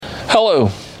Hello.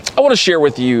 I want to share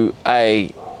with you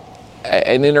an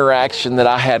interaction that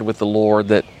I had with the Lord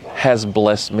that has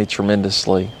blessed me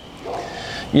tremendously.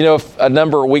 You know, a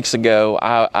number of weeks ago,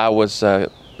 I was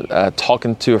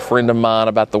talking to a friend of mine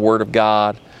about the Word of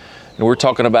God, and we're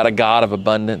talking about a God of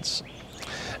abundance.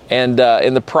 And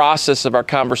in the process of our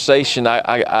conversation,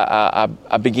 I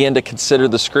began to consider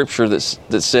the scripture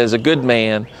that says, "A good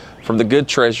man from the good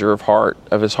treasure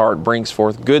of his heart brings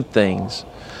forth good things.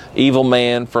 Evil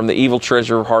man from the evil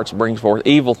treasure of hearts brings forth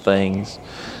evil things."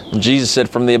 And Jesus said,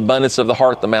 "From the abundance of the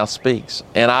heart, the mouth speaks."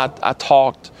 And I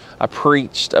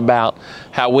preached about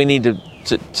how we need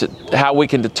how we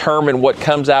can determine what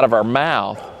comes out of our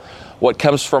mouth, what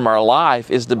comes from our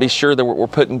life, is to be sure that we're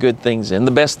putting good things in.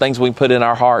 The best things we put in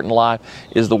our heart and life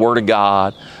is the Word of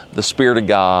God, the Spirit of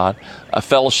God, a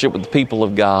fellowship with the people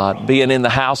of God, being in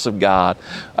the house of God.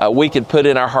 We can put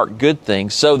in our heart good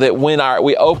things so that when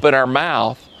we open our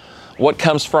mouth, what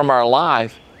comes from our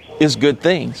life is good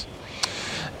things.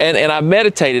 And I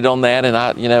meditated on that,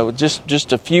 and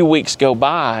just a few weeks go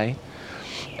by,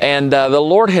 and the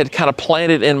Lord had kind of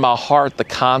planted in my heart the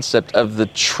concept of the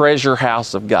treasure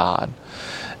house of God.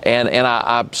 And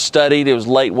I studied. It was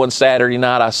late one Saturday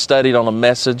night. I studied on a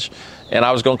message, and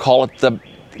I was going to call it the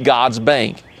God's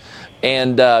Bank,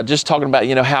 and just talking about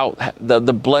how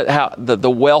the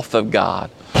wealth of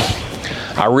God.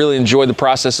 I really enjoyed the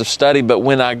process of study, but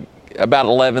when about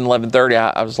 11:30,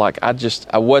 I was like,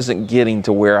 I wasn't getting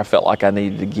to where I felt like I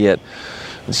needed to get.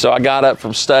 And so I got up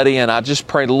from study and I just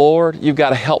prayed, "Lord, you've got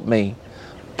to help me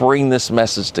bring this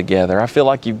message together. I feel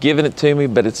like you've given it to me,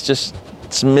 but it's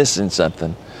missing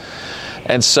something."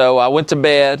 And so I went to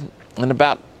bed, and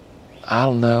about,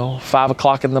 5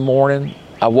 o'clock in the morning,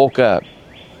 I woke up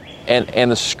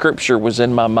and the scripture was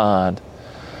in my mind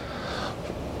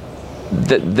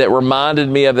that reminded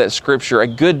me of that scripture. "A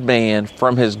good man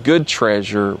from his good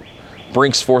treasure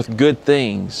brings forth good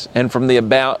things, and from the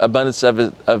abundance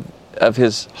of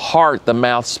his heart the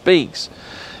mouth speaks."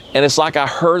 And it's like I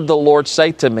heard the Lord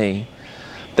say to me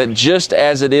that just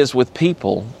as it is with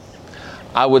people,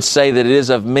 I would say that it is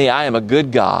of me. I am a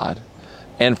good God,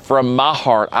 and from my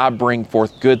heart I bring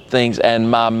forth good things,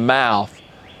 and my mouth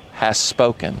has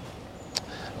spoken.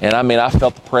 And I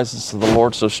felt the presence of the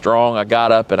Lord so strong. I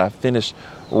got up and I finished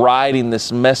writing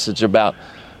this message about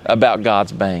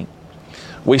God's bank.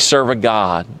 We serve a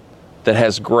God that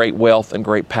has great wealth and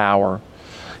great power.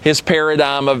 His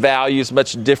paradigm of value is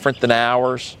much different than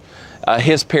ours.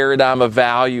 His paradigm of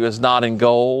value is not in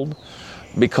gold,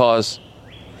 because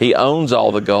He owns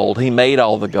all the gold. He made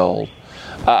all the gold.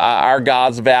 Our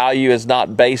God's value is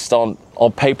not based on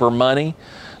paper money,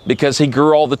 because He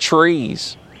grew all the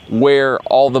trees where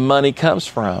all the money comes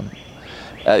from.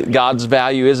 God's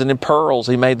value isn't in pearls.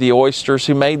 He made the oysters,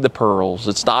 He made the pearls.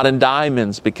 It's not in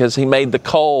diamonds, because He made the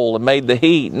coal and made the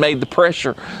heat and made the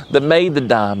pressure that made the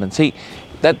diamonds.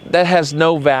 That has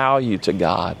no value to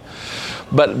God.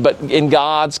 But in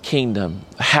God's kingdom,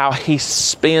 how He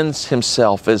spends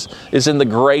Himself is in the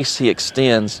grace He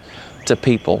extends to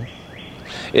people.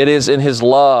 It is in His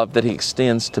love that He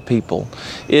extends to people.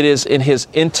 It is in His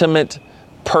intimate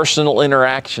personal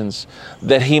interactions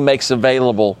that He makes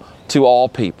available to all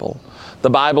people. The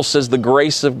Bible says, "The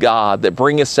grace of God that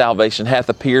bringeth salvation hath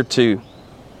appeared to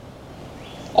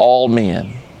all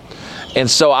men." And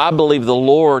so I believe the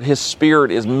Lord, His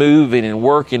Spirit, is moving and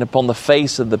working upon the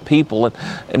face of the people.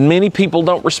 And many people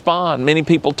don't respond. Many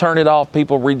people turn it off.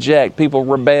 People reject. People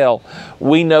rebel.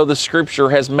 We know the Scripture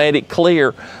has made it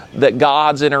clear that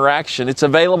God's interaction, it's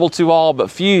available to all, but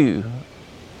few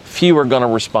are going to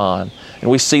respond. And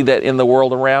we see that in the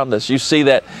world around us. You see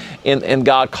that in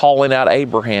God calling out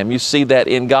Abraham. You see that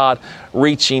in God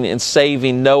reaching and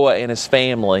saving Noah and his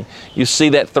family. You see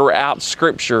that throughout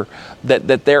Scripture,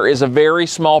 that there is a very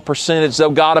small percentage,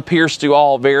 though God appears to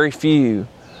all, very few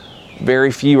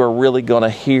are really going to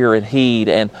hear and heed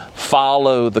and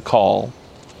follow the call.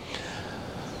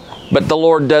 But the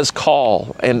Lord does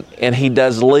call, and He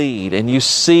does lead. And you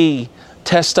see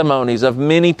testimonies of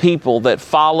many people that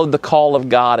followed the call of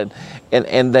God,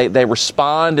 and they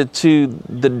responded to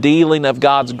the dealing of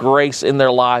God's grace in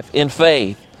their life in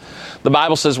faith. The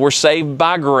Bible says we're saved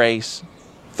by grace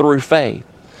through faith.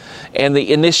 And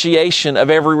the initiation of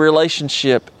every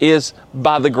relationship is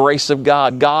by the grace of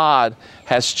God. God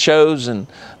has chosen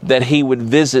that He would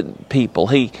visit people.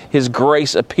 His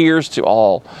grace appears to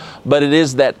all. But it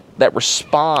is that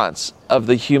response of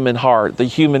the human heart, the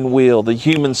human will, the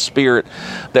human spirit,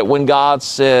 that when God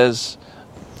says,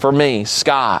 for me,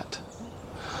 Scott,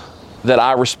 that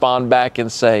I respond back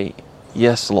and say,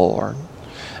 "Yes, Lord."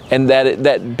 And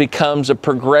that becomes a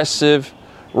progressive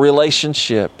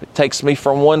relationship. It takes me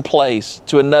from one place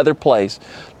to another place,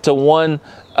 to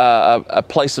a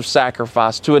place of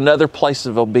sacrifice, to another place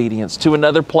of obedience, to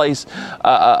another place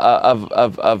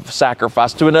of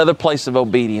sacrifice, to another place of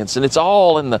obedience. And it's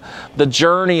all in the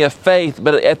journey of faith.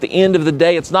 But at the end of the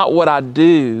day, it's not what I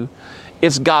do.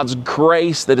 It's God's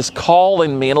grace that is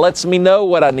calling me and lets me know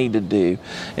what I need to do.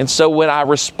 And so when I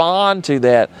respond to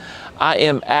that, I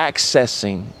am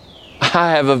accessing,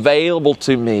 I have available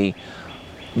to me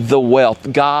the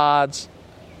wealth, God's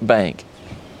bank.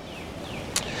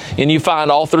 And you find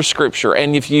all through Scripture,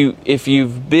 and if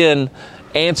you've been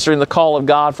answering the call of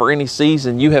God for any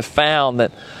season, you have found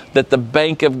that the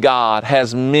bank of God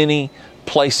has many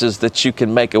places that you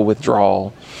can make a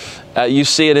withdrawal. You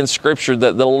see it in Scripture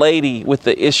that the lady with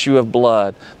the issue of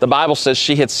blood, the Bible says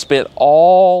she had spent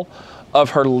all of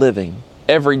her living,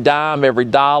 every dime, every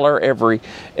dollar, every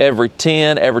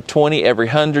 10, every 20, every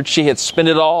 100, she had spent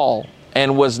it all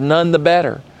and was none the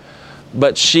better.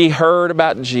 But she heard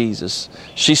about Jesus.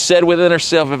 She said within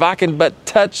herself, if I can but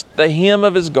touch the hem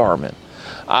of His garment,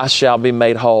 I shall be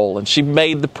made whole. And she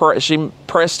she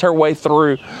pressed her way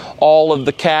through all of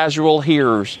the casual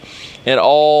hearers and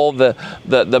all the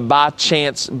by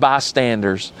chance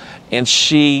bystanders. And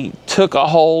she took a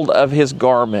hold of His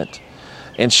garment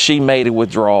and she made a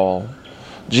withdrawal.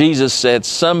 Jesus said,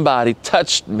 somebody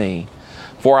touched me,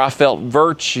 for I felt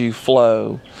virtue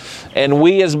flow. And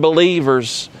we as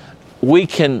believers, we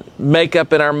can make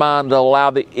up in our mind to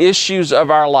allow the issues of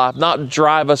our life not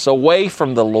drive us away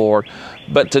from the Lord,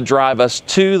 but to drive us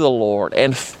to the Lord.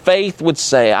 And faith would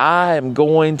say, I am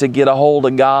going to get a hold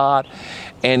of God,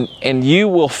 and you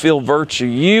will feel virtue.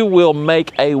 You will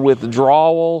make a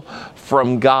withdrawal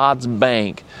from God's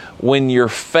bank when your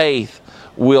faith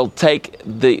will take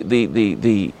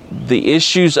the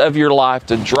issues of your life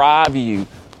to drive you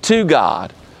to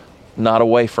God, not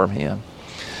away from Him.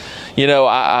 You know,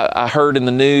 I heard in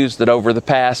the news that over the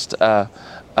past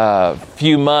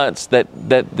few months that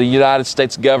the United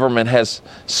States government has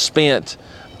spent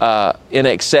in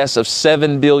excess of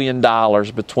 $7 billion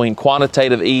between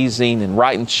quantitative easing and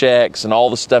writing checks and all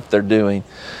the stuff they're doing.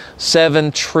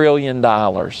 $7 trillion.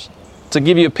 To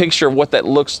give you a picture of what that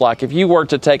looks like, if you were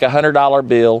to take a $100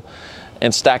 bill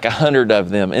and stack 100 of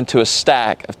them into a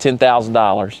stack of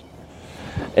 $10,000,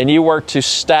 and you were to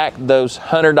stack those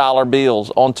 $100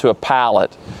 bills onto a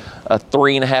pallet,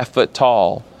 3.5 foot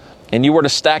tall, and you were to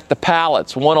stack the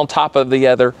pallets one on top of the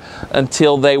other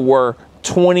until they were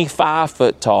 25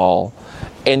 foot tall,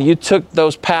 and you took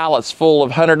those pallets full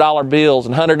of $100 bills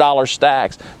and $100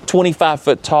 stacks, 25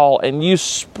 foot tall, and you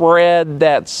spread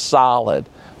that solid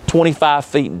 25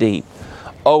 feet deep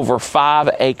over 5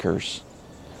 acres,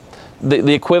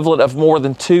 the equivalent of more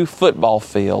than 2 football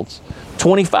fields,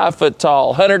 25 foot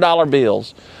tall, $100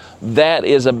 bills, that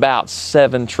is about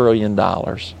 $7 trillion.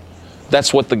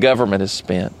 That's what the government has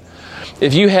spent.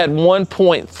 If you had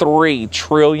 $1.3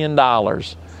 trillion,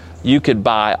 you could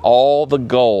buy all the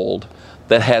gold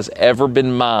that has ever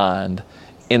been mined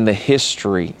in the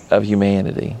history of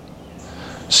humanity.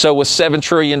 So with $7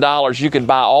 trillion, you could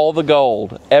buy all the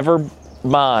gold ever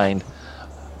mined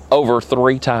over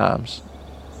 3 times.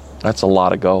 That's a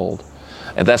lot of gold,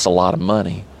 and that's a lot of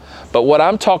money. But what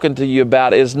I'm talking to you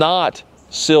about is not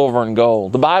silver and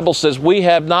gold. The Bible says we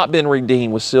have not been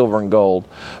redeemed with silver and gold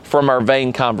from our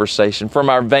vain conversation, from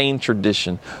our vain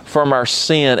tradition, from our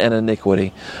sin and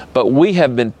iniquity, but we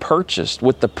have been purchased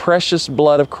with the precious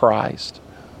blood of Christ.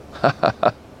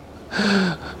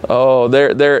 Oh,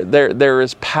 there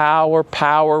is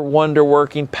power,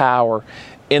 wonder-working power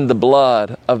in the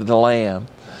blood of the Lamb.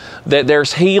 That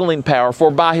there's healing power,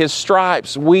 for by His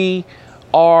stripes we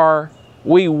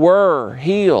were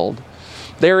healed.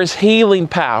 There is healing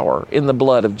power in the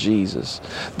blood of Jesus.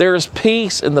 There is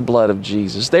peace in the blood of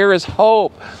Jesus. There is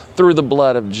hope through the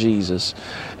blood of Jesus.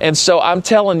 And so I'm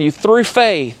telling you, through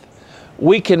faith,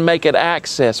 we can make an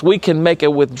access. We can make a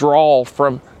withdrawal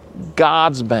from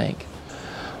God's bank.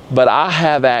 But I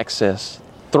have access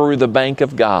through the bank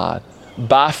of God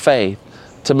by faith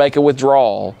to make a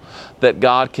withdrawal that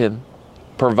God can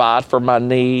provide for my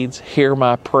needs, hear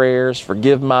my prayers,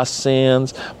 forgive my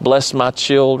sins, bless my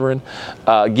children,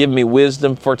 give me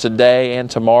wisdom for today and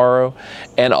tomorrow.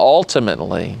 And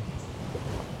ultimately,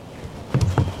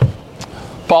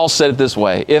 Paul said it this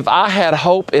way, if I had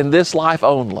hope in this life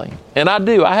only, and I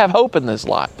do, I have hope in this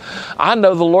life. I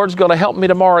know the Lord's going to help me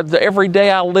tomorrow, every day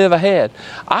I live ahead.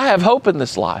 I have hope in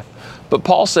this life. But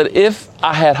Paul said, if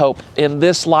I had hope in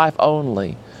this life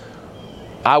only,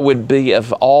 I would be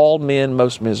of all men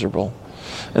most miserable.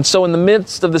 And so in the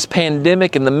midst of this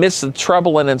pandemic, in the midst of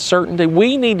trouble and uncertainty,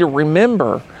 we need to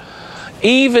remember,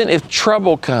 Even if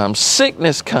trouble comes,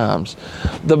 sickness comes,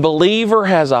 the believer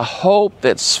has a hope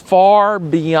that's far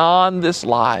beyond this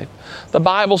life. The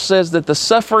Bible says that the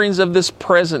sufferings of this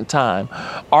present time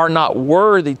are not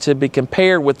worthy to be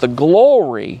compared with the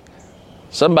glory.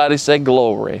 Somebody say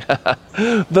glory.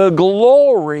 The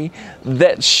glory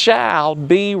that shall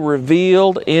be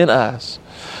revealed in us.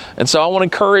 And so I want to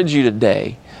encourage you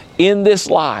today, in this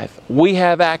life, we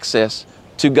have access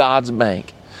to God's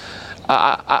bank.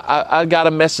 I got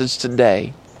a message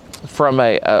today from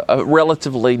a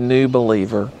relatively new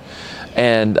believer.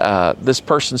 And this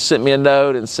person sent me a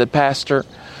note and said, Pastor,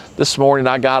 this morning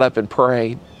I got up and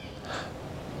prayed.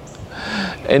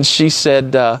 And she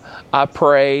said, I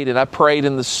prayed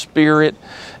in the Spirit,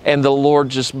 and the Lord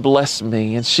just blessed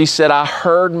me. And she said, I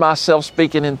heard myself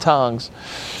speaking in tongues.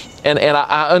 And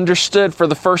I understood for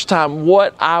the first time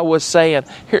what I was saying.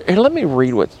 Here, let me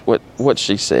read what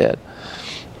she said.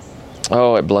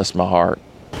 Oh, it blessed my heart.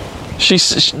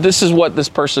 This is what this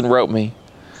person wrote me.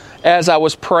 As I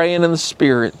was praying in the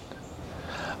Spirit,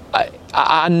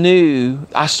 I knew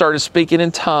I started speaking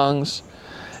in tongues.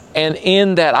 And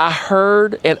in that, I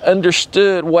heard and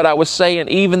understood what I was saying,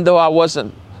 even though I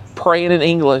wasn't praying in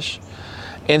English.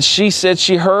 And she said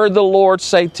she heard the Lord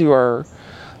say to her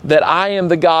that I am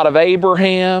the God of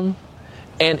Abraham,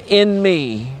 and in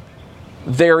me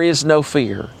there is no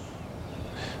fear.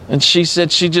 And she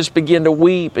said she just began to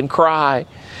weep and cry.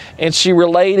 And she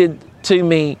related to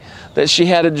me that she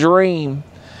had a dream.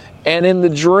 And in the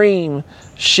dream,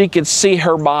 she could see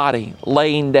her body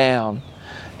laying down.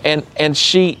 And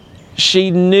she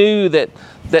knew that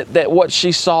what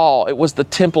she saw, it was the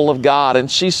temple of God.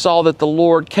 And she saw that the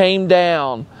Lord came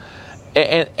down,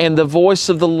 and the voice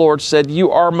of the Lord said,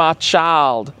 you are my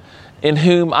child in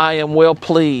whom I am well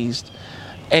pleased.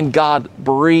 And God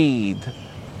breathed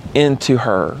into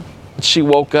her. She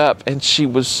woke up and she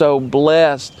was so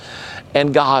blessed.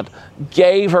 And God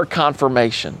gave her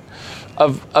confirmation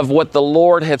of what the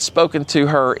Lord had spoken to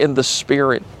her in the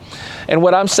Spirit. And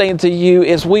what I'm saying to you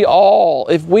is we all,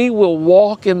 if we will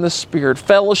walk in the Spirit,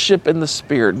 fellowship in the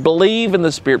Spirit, believe in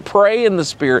the Spirit, pray in the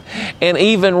Spirit, and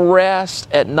even rest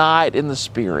at night in the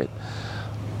Spirit,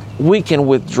 we can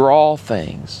withdraw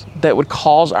things that would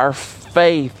cause our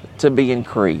faith to be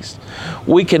increased.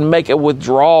 We can make a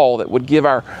withdrawal that would give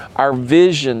our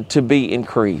vision to be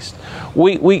increased.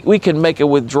 We can make a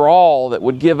withdrawal that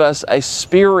would give us a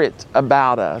spirit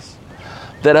about us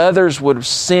that others would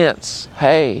sense,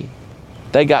 hey,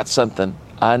 they got something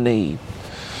I need.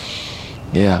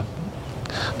 Yeah.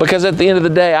 Because at the end of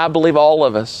the day, I believe all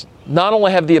of us not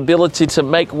only have the ability to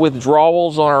make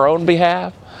withdrawals on our own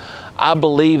behalf, I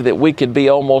believe that we could be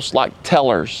almost like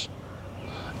tellers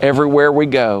everywhere we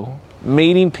go,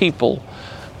 meeting people,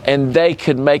 and they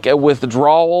could make a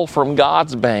withdrawal from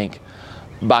God's bank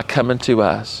by coming to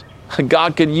us.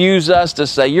 God could use us to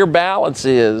say, your balance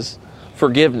is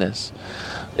forgiveness.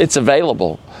 It's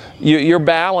available. Your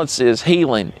balance is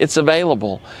healing. It's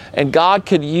available. And God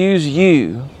could use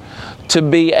you to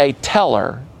be a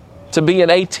teller, to be an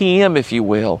ATM, if you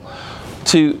will,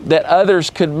 that others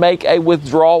could make a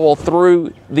withdrawal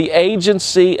through the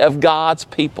agency of God's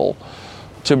people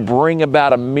to bring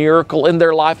about a miracle in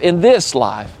their life, in this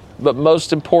life, but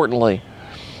most importantly,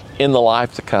 in the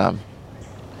life to come.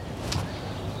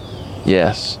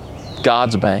 Yes,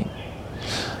 God's bank.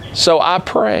 So I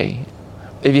pray,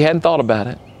 if you hadn't thought about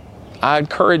it, I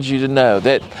encourage you to know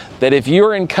that if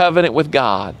you're in covenant with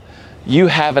God, you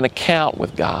have an account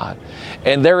with God.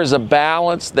 And there is a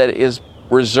balance that is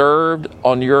reserved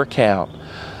on your account.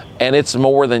 And it's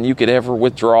more than you could ever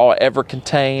withdraw, ever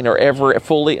contain, or ever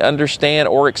fully understand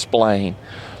or explain.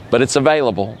 But it's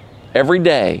available. Every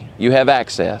day you have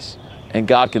access. And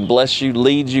God can bless you,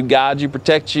 lead you, guide you,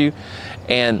 protect you,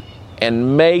 and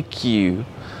make you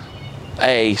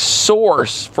a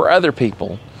source for other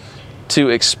people to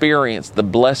experience the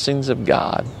blessings of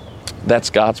God. That's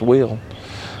God's will.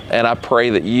 And I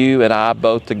pray that you and I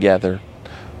both together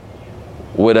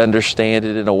would understand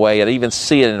it in a way and even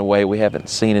see it in a way we haven't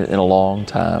seen it in a long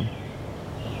time.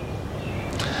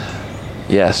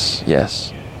 Yes,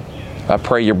 yes. I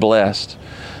pray you're blessed.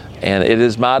 And it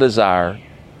is my desire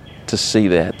to see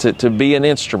that, to be an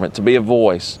instrument, to be a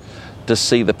voice, to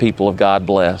see the people of God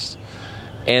blessed.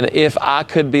 And if I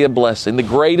could be a blessing, the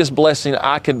greatest blessing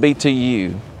I could be to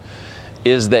you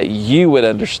is that you would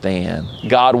understand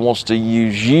God wants to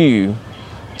use you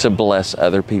to bless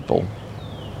other people.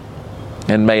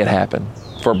 And may it happen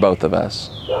for both of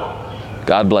us.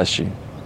 God bless you.